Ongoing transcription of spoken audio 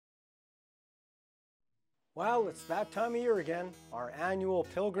Well, it's that time of year again, our annual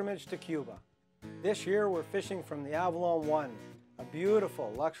pilgrimage to Cuba. This year we're fishing from the Avalon 1, a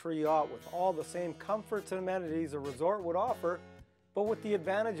beautiful luxury yacht with all the same comforts and amenities a resort would offer, but with the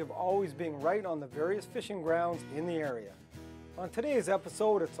advantage of always being right on the various fishing grounds in the area. On today's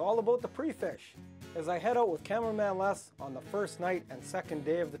episode, it's all about the pre-fish, as I head out with cameraman Les on the first night and second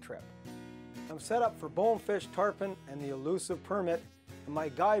day of the trip. I'm set up for bonefish, tarpon, and the elusive permit, and my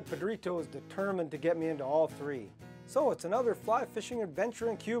guide Pedrito is determined to get me into all three. So it's another fly fishing adventure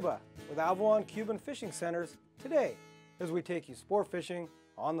in Cuba with Avalon Cuban Fishing Centers today as we take you sport fishing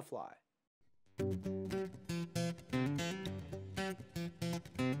on the fly.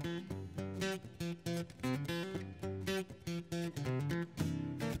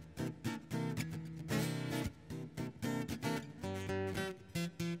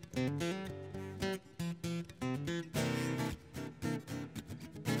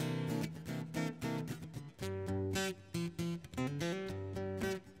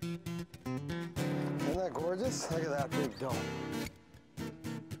 Isn't that gorgeous? Look at that big dome.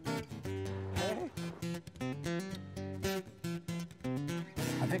 Hey.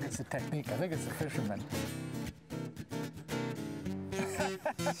 I think it's a technique. I think it's a fisherman.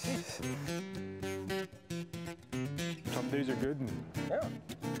 Some days are good and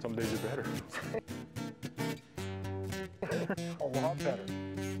some days are better. A lot better.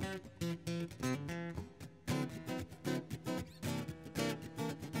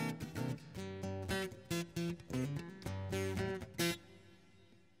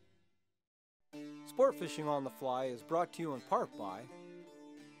 Sport Fishing on the Fly is brought to you in part by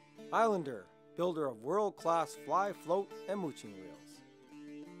Islander, builder of world-class fly, float, and mooching reels.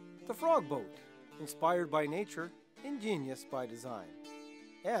 The Frog Boat, inspired by nature, ingenious by design.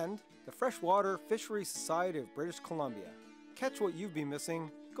 And the Freshwater Fisheries Society of British Columbia. Catch what you've been missing,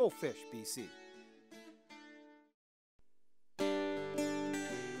 go fish, BC.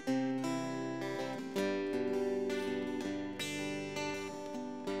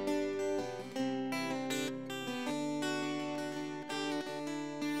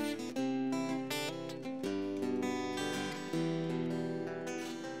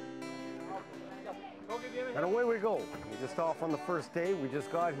 And away we go. We're just off on the first day. We just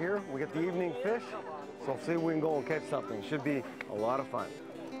got here. We get the evening fish. So see if we can go and catch something. Should be a lot of fun.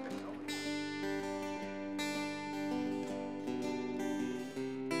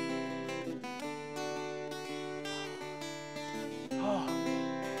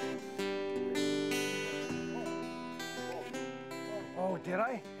 Oh, did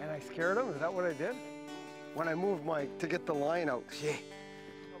I? And I scared him? Is that what I did? When I moved to get the line out. Gee.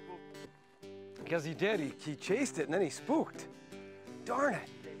 Because he did, he chased it and then he spooked. Darn it.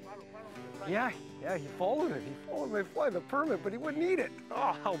 Yeah, he followed it. He followed my fly, the permit, but he wouldn't eat it.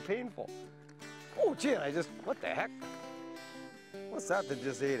 Oh, how painful. Oh, gee, what the heck? What's that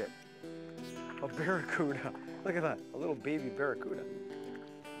just ate it? A barracuda. Look at that, a little baby barracuda.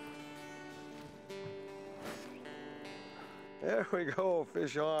 There we go,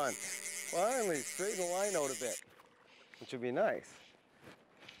 fish on. Finally, straighten the line out a bit, which would be nice.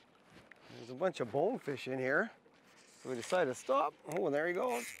 There's a bunch of bonefish in here, so we decided to stop. Oh, and there he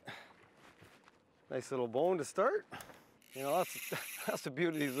goes. Nice little bone to start. You know, that's the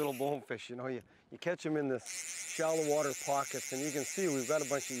beauty of these little bonefish. You know, you catch them in the shallow water pockets, and you can see we've got a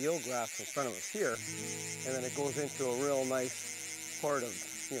bunch of eelgrass in front of us here, and then it goes into a real nice part of,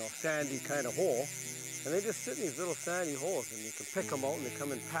 you know, sandy kind of hole, and they just sit in these little sandy holes, and you can pick them out, and they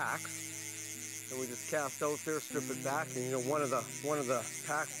come in packs. And we just cast out there, strip it back, and you know one of the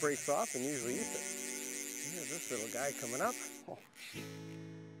packs breaks off and usually eats it. Here's this little guy coming up. Oh.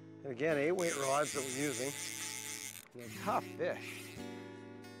 And again, 8-weight rods that we're using. And a tough fish,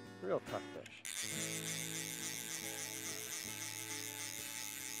 real tough fish.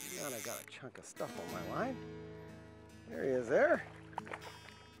 And I got a chunk of stuff on my line. There he is there.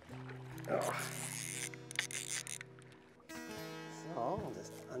 Oh. So I'll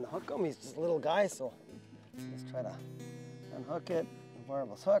just unhook him. He's just a little guy, so let's try to unhook it. The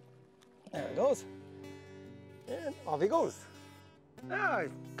barbel's hooked. There it goes. And off he goes. A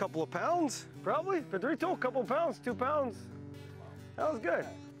couple of pounds, probably. Pedrito, a couple of pounds, 2 pounds. That was good.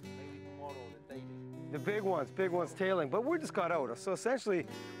 The big ones tailing. But we just got out. So essentially,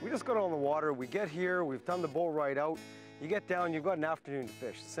 we just got on the water. We get here, we've done the boat ride out. You get down, you've got an afternoon to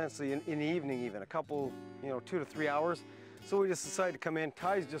fish. Essentially in the evening even, a couple, 2 to 3 hours. So we just decided to come in.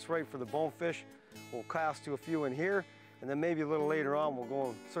 Tide's just right for the bonefish. We'll cast to a few in here, and then maybe a little later on we'll go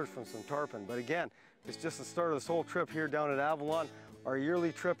and search for some tarpon. But again, it's just the start of this whole trip here down at Avalon. Our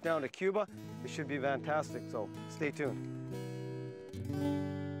yearly trip down to Cuba. It should be fantastic, so stay tuned.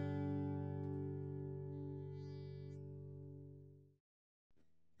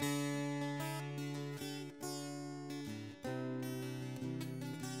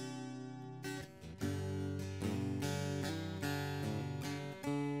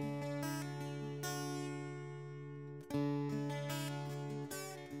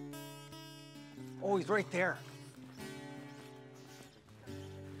 Oh, he's right there.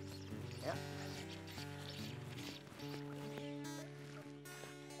 Yeah.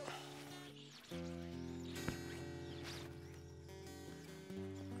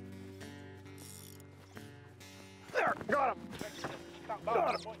 There, got him.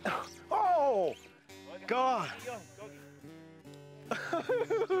 Got him. Oh, God.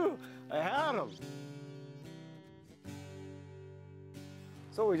 I had him.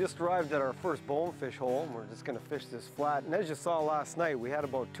 So we just arrived at our first bonefish hole, and we're just gonna fish this flat. And as you saw last night, we had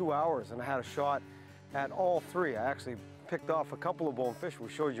about 2 hours, and I had a shot at all three. I actually picked off a couple of bonefish. We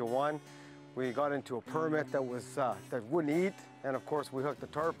showed you one. We got into a permit that was that wouldn't eat, and of course we hooked the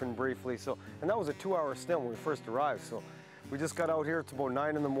tarpon briefly. So, and that was a 2-hour stint when we first arrived. So we just got out here. It's about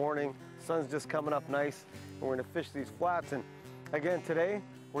 9 in the morning. Sun's just coming up nice, and we're gonna fish these flats. And again today,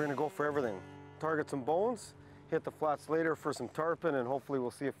 we're gonna go for everything. Target some bones, hit the flats later for some tarpon, and hopefully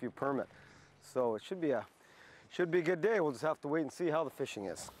we'll see a few permit. So it should be a good day. We'll just have to wait and see how the fishing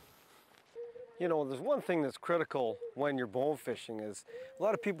is. You know, there's one thing that's critical when you're bone fishing is a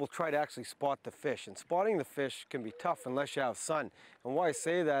lot of people try to actually spot the fish, and spotting the fish can be tough unless you have sun. And why I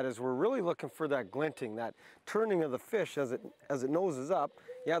say that is we're really looking for that glinting, that turning of the fish as it noses up.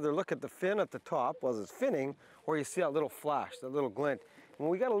 You either look at the fin at the top as it's finning, or you see that little flash, that little glint. When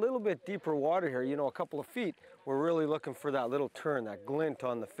we got a little bit deeper water here, you know, a couple of feet, we're really looking for that little turn, that glint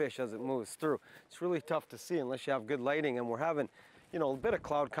on the fish as it moves through. It's really tough to see unless you have good lighting, and we're having, you know, a bit of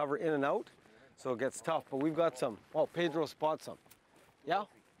cloud cover in and out, so it gets tough. But we've got some, oh, Pedro spot some. Yeah?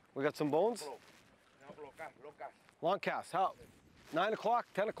 We got some bones? Long cast, how? 9 o'clock,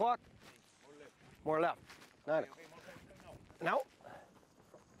 10 o'clock? More left. 9 o'clock. No?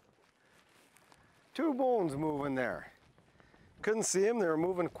 2 bones moving there. Couldn't see them, they were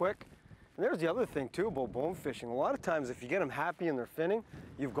moving quick. And there's the other thing too about bone fishing. A lot of times if you get them happy and they're finning,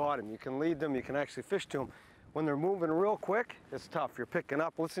 you've got them. You can lead them, you can actually fish to them. When they're moving real quick, it's tough. You're picking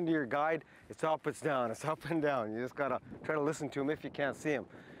up, listen to your guide. It's up, it's down, it's up and down. You just gotta try to listen to them if you can't see them.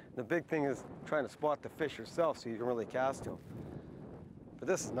 The big thing is trying to spot the fish yourself so you can really cast to them. But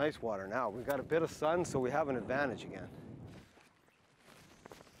this is nice water now. We've got a bit of sun, so we have an advantage again.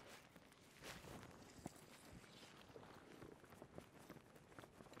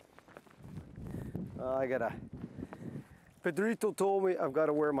 Pedrito told me I've got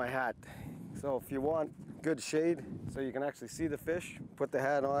to wear my hat. So if you want good shade so you can actually see the fish, put the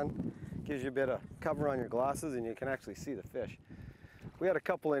hat on. Gives you a bit of cover on your glasses and you can actually see the fish. We had a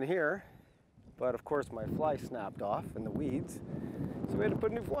couple in here, but of course my fly snapped off in the weeds. So we had to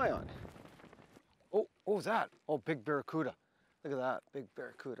put a new fly on. Oh, what was that? Oh, big barracuda. Look at that, big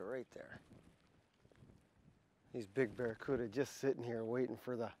barracuda right there. These big barracuda just sitting here waiting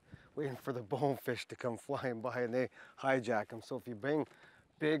for the bonefish to come flying by, and they hijack them. So if you bring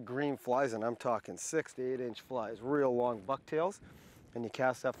big green flies, and I'm talking 6 to 8 inch flies, real long bucktails, and you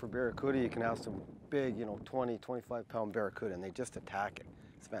cast that for barracuda, you can have some big, you know, 20, 25 pound barracuda, and they just attack it.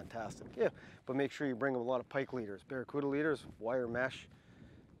 It's fantastic. Yeah, but make sure you bring them a lot of pike leaders. Barracuda leaders, wire mesh,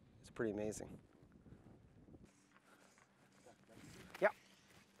 it's pretty amazing.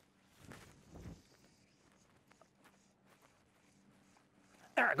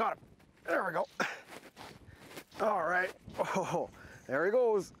 There, I got him. There we go. All right. Oh, there he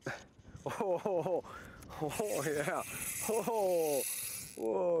goes. Oh, oh yeah. Oh,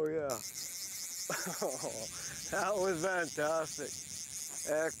 oh yeah. Oh, that was fantastic.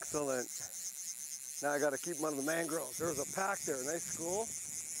 Excellent. Now I got to keep him out of the mangroves. There's a pack there, nice school.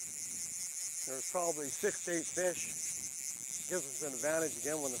 There's probably 6 to 8 fish. Gives us an advantage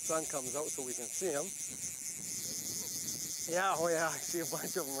again when the sun comes out so we can see them. Yeah, oh yeah, I see a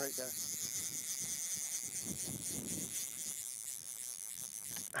bunch of them right there.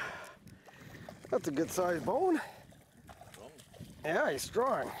 That's a good sized bone. Yeah, he's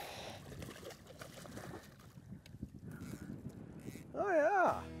strong. Oh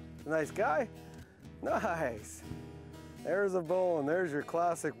yeah, nice guy. Nice. There's a bone, there's your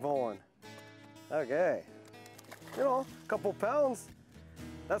classic bone. Okay. You know, a couple pounds.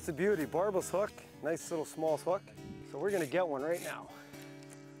 That's the beauty, barbless hook, nice little small hook. So we're gonna get one right now.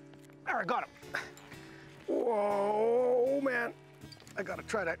 There, I got him. Whoa, man. I gotta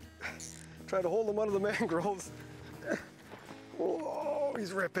try to hold him under the mangroves. Whoa,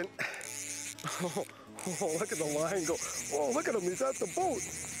 he's ripping. Oh, look at the line go. Oh, look at him, he's at the boat.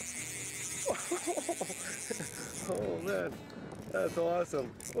 Oh man, that's awesome.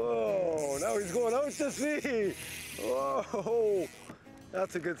 Whoa, now he's going out to sea. Whoa,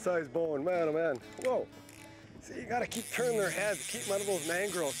 that's a good sized bone, man, oh man. Whoa. See, you gotta keep turning their heads, keep them out of those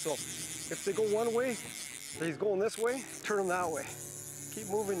mangroves. So if they go one way, or he's going this way, turn them that way. Keep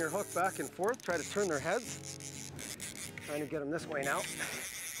moving your hook back and forth. Try to turn their heads. Trying to get them this way now.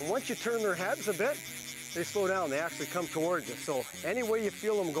 And once you turn their heads a bit, they slow down. They actually come towards you. So any way you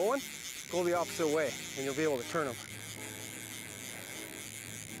feel them going, go the opposite way, and you'll be able to turn them.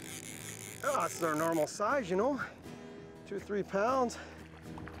 Oh, that's their normal size, you know. 2-3 pounds.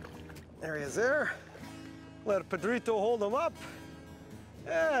 There he is there. Let Pedrito hold him up.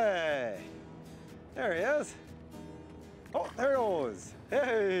 Hey, there he is. Oh, there he goes.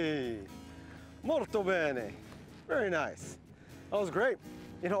 Hey, molto bene. Very nice. That was great.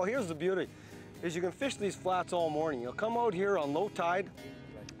 You know, here's the beauty, is you can fish these flats all morning. You'll come out here on low tide.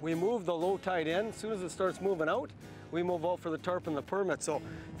 We move the low tide in. As soon as it starts moving out, we move out for the tarpon, the permit. So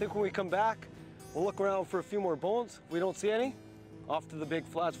I think when we come back, we'll look around for a few more bones. If we don't see any, off to the big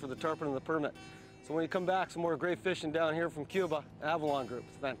flats for the tarpon and the permit. So when you come back, some more great fishing down here from Cuba, Avalon Group.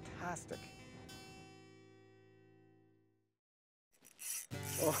 It's fantastic.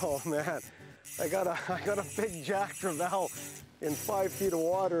 Oh man, I got a big Jack Trevally in 5 feet of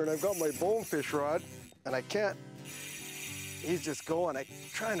water, and I've got my bonefish rod, and I can't. He's just going. I'm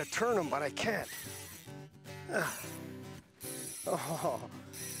trying to turn him, but I can't. Oh,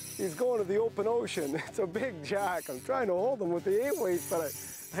 he's going to the open ocean. It's a big Jack. I'm trying to hold him with the 8-weight, but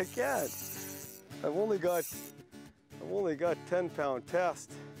I can't. I've only got 10-pound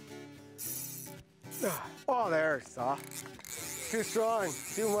test. Oh, there, soft. Too strong,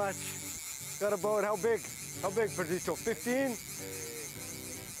 too much. Got about how big? How big, Pedrito? 15?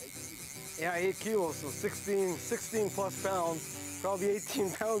 Yeah, 8 kilos, so 16 plus pounds. Probably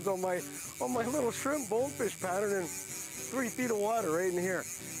 18 pounds on my little shrimp bonefish pattern in 3 feet of water right in here.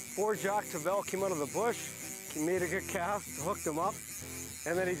 4 Jack Trevally came out of the bush. He made a good cast, hooked him up,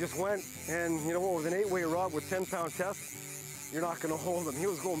 and then he just went. And you know what? With an 8-weight rod with 10-pound test, you're not going to hold him. He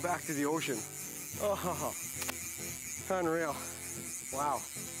was going back to the ocean. Oh, unreal. Wow,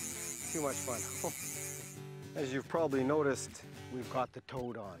 too much fun. As you've probably noticed, we've got the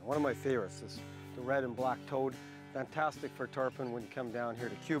toad on. One of my favorites is the red and black toad. Fantastic for tarpon when you come down here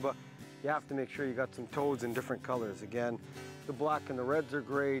to Cuba. You have to make sure you got some toads in different colors. Again, the black and the reds are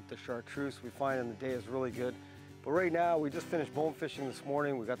great. The chartreuse we find in the day is really good. But right now, we just finished bone fishing this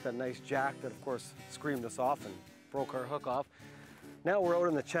morning. We got that nice Jack that, of course, screamed us off and broke our hook off. Now we're out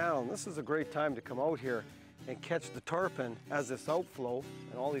in the channel, and this is a great time to come out here and catch the tarpon as this outflow,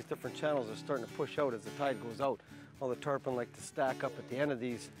 and all these different channels are starting to push out as the tide goes out. All the tarpon like to stack up at the end of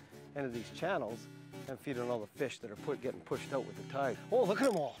these channels and feed on all the fish that are getting pushed out with the tide. Oh, look at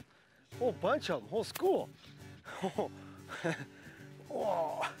them all. Whole bunch of them, whole school.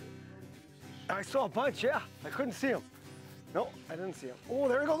 Oh. I saw a bunch, yeah. I couldn't see them. No, I didn't see them. Oh,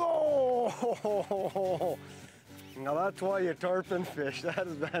 there he goes. Oh, now that's why you tarpon fish. That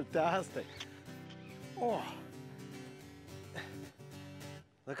is fantastic. Oh,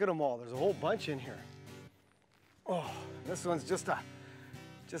 look at them all. There's a whole bunch in here. Oh, this one's just a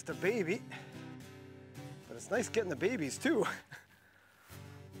baby, but it's nice getting the babies too.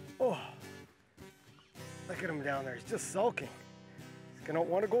 Oh, look at him down there. He's just sulking. He's gonna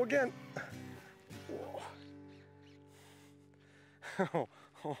want to go again. Oh.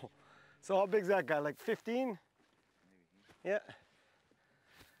 So how big's that guy? Like 15? Yeah.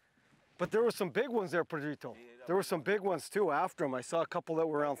 But there were some big ones there, Pedrito. There were some big ones too after him. I saw a couple that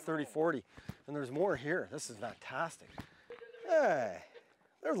were around 30, 40. And there's more here. This is fantastic. Hey,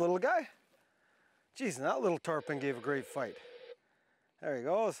 there's a little guy. Geez, and that little tarpon gave a great fight. There he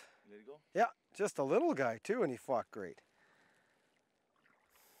goes. Let it go? Yeah, just a little guy too, and he fought great.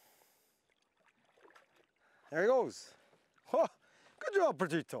 There he goes. Oh, good job,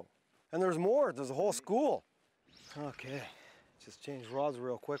 Pedrito. And there's more. There's a whole school. Okay. Just change rods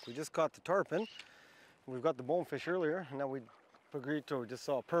real quick. We just caught the tarpon. We've got the bonefish earlier, and now Pedrito just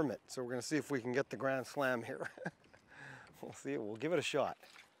saw a permit. So we're gonna see if we can get the Grand Slam here. We'll see, we'll give it a shot.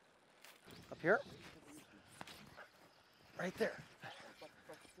 Up here. Right there.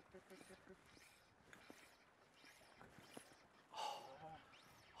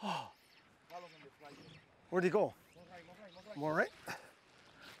 Oh. Where'd he go? More right?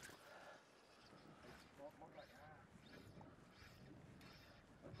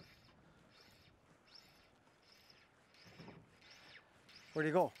 Where'd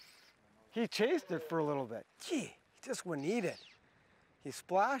he go? He chased it for a little bit. Gee, he just wouldn't eat it. He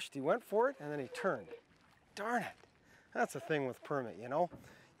splashed, he went for it, and then he turned. Darn it. That's the thing with permit, you know?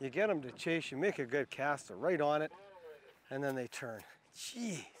 You get them to chase, you make a good cast, they're right on it, and then they turn.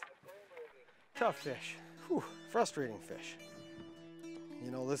 Gee, tough fish. Whew, frustrating fish. You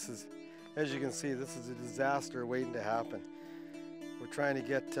know, this is, as you can see, this is a disaster waiting to happen. We're trying to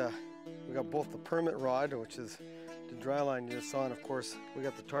get, we got both the permit rod, which is the dry line you just saw, and of course we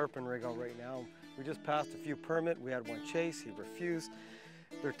got the tarpon rig out right now. We just passed a few permit. We had one chase, he refused.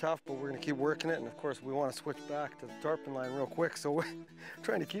 They're tough, but we're gonna keep working it, and of course we want to switch back to the tarpon line real quick, so we're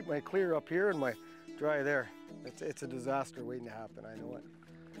trying to keep my clear up here and my dry there. It's a disaster waiting to happen, I know it.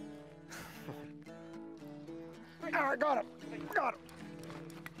 Oh, I got him! Got him!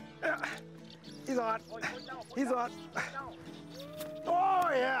 Yeah. He's on! He's on! Oh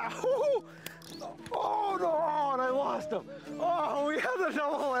yeah! Oh no! And I lost him! Oh, we had the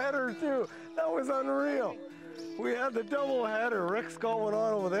double header too! That was unreal! We had the double header. Rick's got one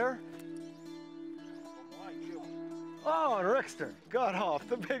on over there. Oh, and Rickster got off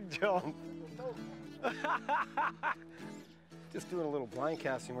the big jump. Just doing a little blind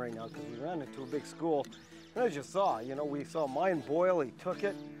casting right now because we ran into a big school. And as you saw, you know, we saw mine boil, he took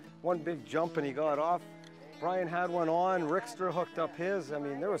it, one big jump and he got off. Brian had one on, Rickster hooked up his. I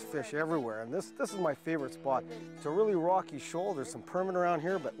mean, there was fish everywhere, and this is my favorite spot. It's a really rocky shoal. There's some permit around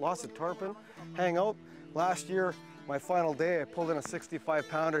here, but lots of tarpon hang out. Last year, my final day, I pulled in a 65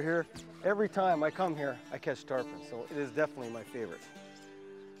 pounder here. Every time I come here, I catch tarpon, so it is definitely my favorite.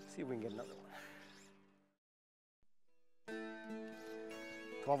 Let's see if we can get another one.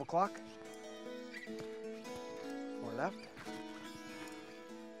 12 o'clock. More left.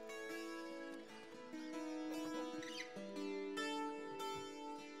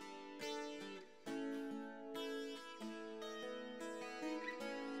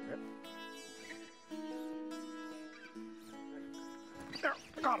 There,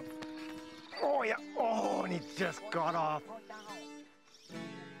 got him. Oh yeah, oh, and he just got off.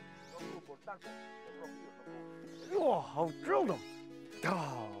 Oh, I drilled him.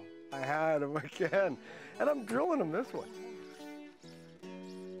 Oh, I had him again. And I'm drilling him this way.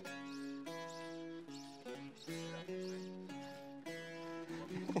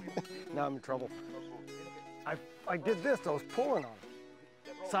 Now I'm in trouble. I did this, I was pulling on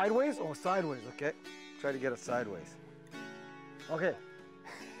him. Sideways? Oh, sideways, okay. Try to get it sideways. Okay.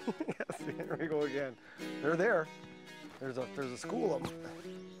 Yes, here we go again. They're there. There's a school of them.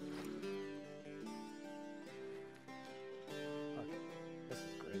 Okay, this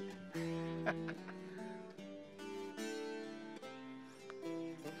is great.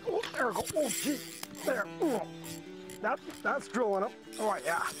 Oh, there we go. Oh, gee. There. Oh. That's drilling up. Oh,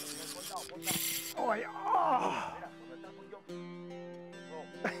 yeah. Oh, yeah.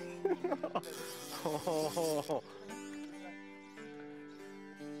 Oh. Oh.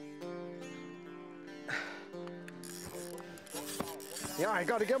 Yeah, I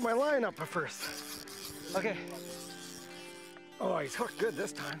got to get my line up at first. Okay. Oh, he's hooked good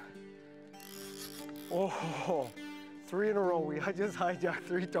this time. Oh, 3 in a row. I just hijacked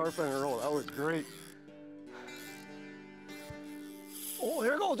 3 tarpon in a row. That was great. Oh,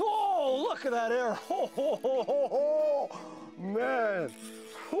 there it goes. Oh, look at that air. Oh, man.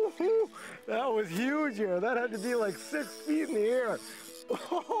 That was huge here. That had to be like 6 feet in the air.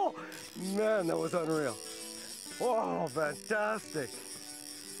 Oh, man, that was unreal. Oh, fantastic.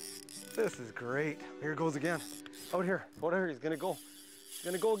 This is great. Here it goes again. Out here. He's gonna go. He's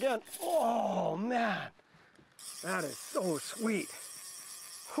gonna go again. Oh, man. That is so sweet.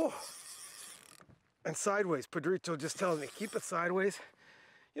 Whew. And sideways. Pedrito just tells me, keep it sideways.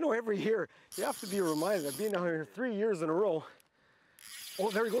 You know, every year, you have to be reminded. I've been out here 3 years in a row. Oh,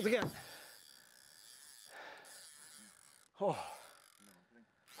 there he goes again. Oh.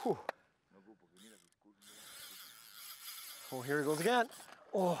 Whew. Oh, here he goes again.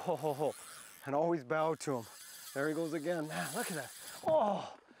 Oh, and always bow to him. There he goes again. Man, look at that. Oh,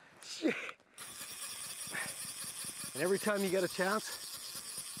 shit. And every time you get a chance,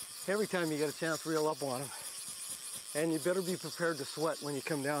 reel up on him. And you better be prepared to sweat when you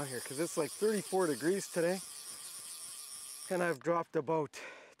come down here, because it's like 34 degrees today. And I've dropped about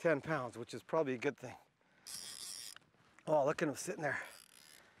 10 pounds, which is probably a good thing. Oh, look at him sitting there.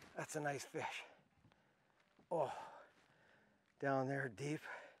 That's a nice fish. Oh, down there deep.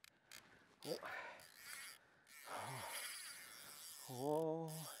 Oh.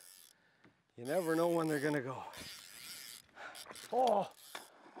 Oh, you never know when they're gonna go. Oh,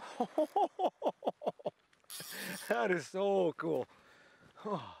 that is so cool.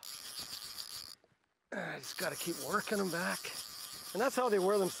 Oh. I just gotta keep working them back. And that's how they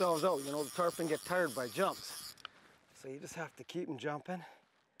wear themselves out. You know, the tarpon get tired by jumps. So you just have to keep them jumping.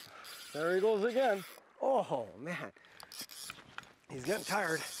 There he goes again. Oh, man. He's getting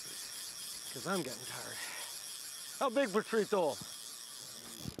tired, because I'm getting tired. How big, Pedrito?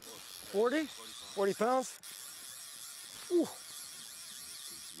 40? 40 pounds? Ooh.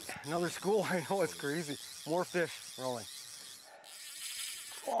 Another school, I know, it's crazy. More fish rolling.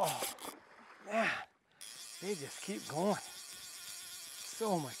 Oh, man. They just keep going.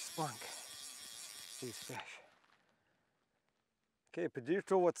 So much spunk, these fish. Okay,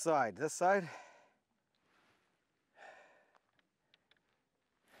 Pedrito, what side? This side?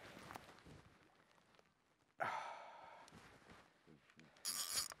 I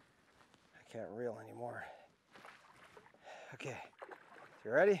can't reel anymore. Okay,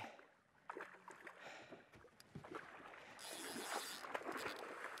 you ready?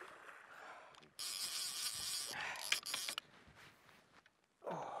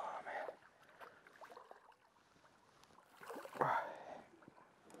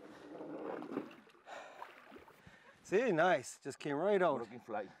 See, nice. Just came right out. Looking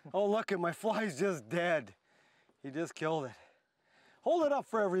fly. Oh, look at my fly's just dead. He just killed it. Hold it up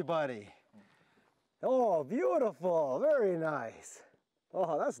for everybody. Oh, beautiful. Very nice.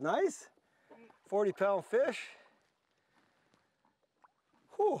 Oh, that's nice. 40-pound fish.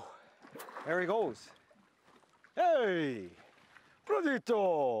 Whew. There he goes. Hey,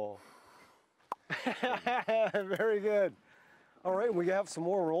 Pedrito. Very good. All right, we have some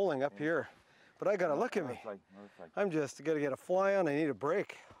more rolling up here. But I gotta look at me. I'm just gotta get a fly on. I need a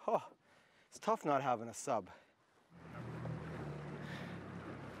break. Oh, it's tough not having a sub.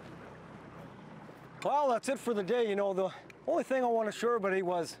 Well, that's it for the day. You know, the only thing I want to show everybody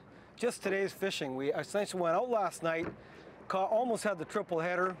was just today's fishing. I essentially went out last night, almost had the triple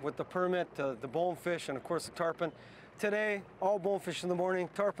header with the permit, the bonefish, and of course the tarpon. Today, all bonefish in the morning,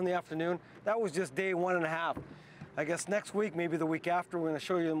 tarpon in the afternoon. That was just day 1.5. I guess next week, maybe the week after, we're going to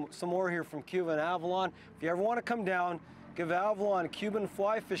show you some more here from Cuba and Avalon. If you ever want to come down, give Avalon Cuban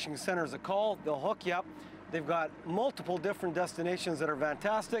Fly Fishing Centers a call. They'll hook you up. They've got multiple different destinations that are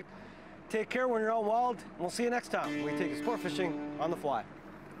fantastic. Take care when you're out wild, and we'll see you next time. We take you sport fishing on the fly.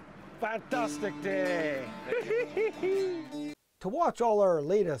 Fantastic day! To watch all our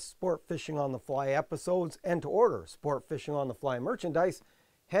latest Sport Fishing on the Fly episodes and to order Sport Fishing on the Fly merchandise,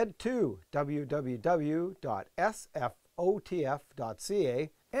 head to www.sfotf.ca,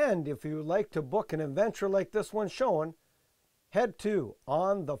 and if you would like to book an adventure like this one showing, head to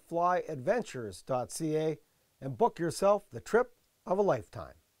ontheflyadventures.ca and book yourself the trip of a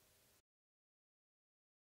lifetime.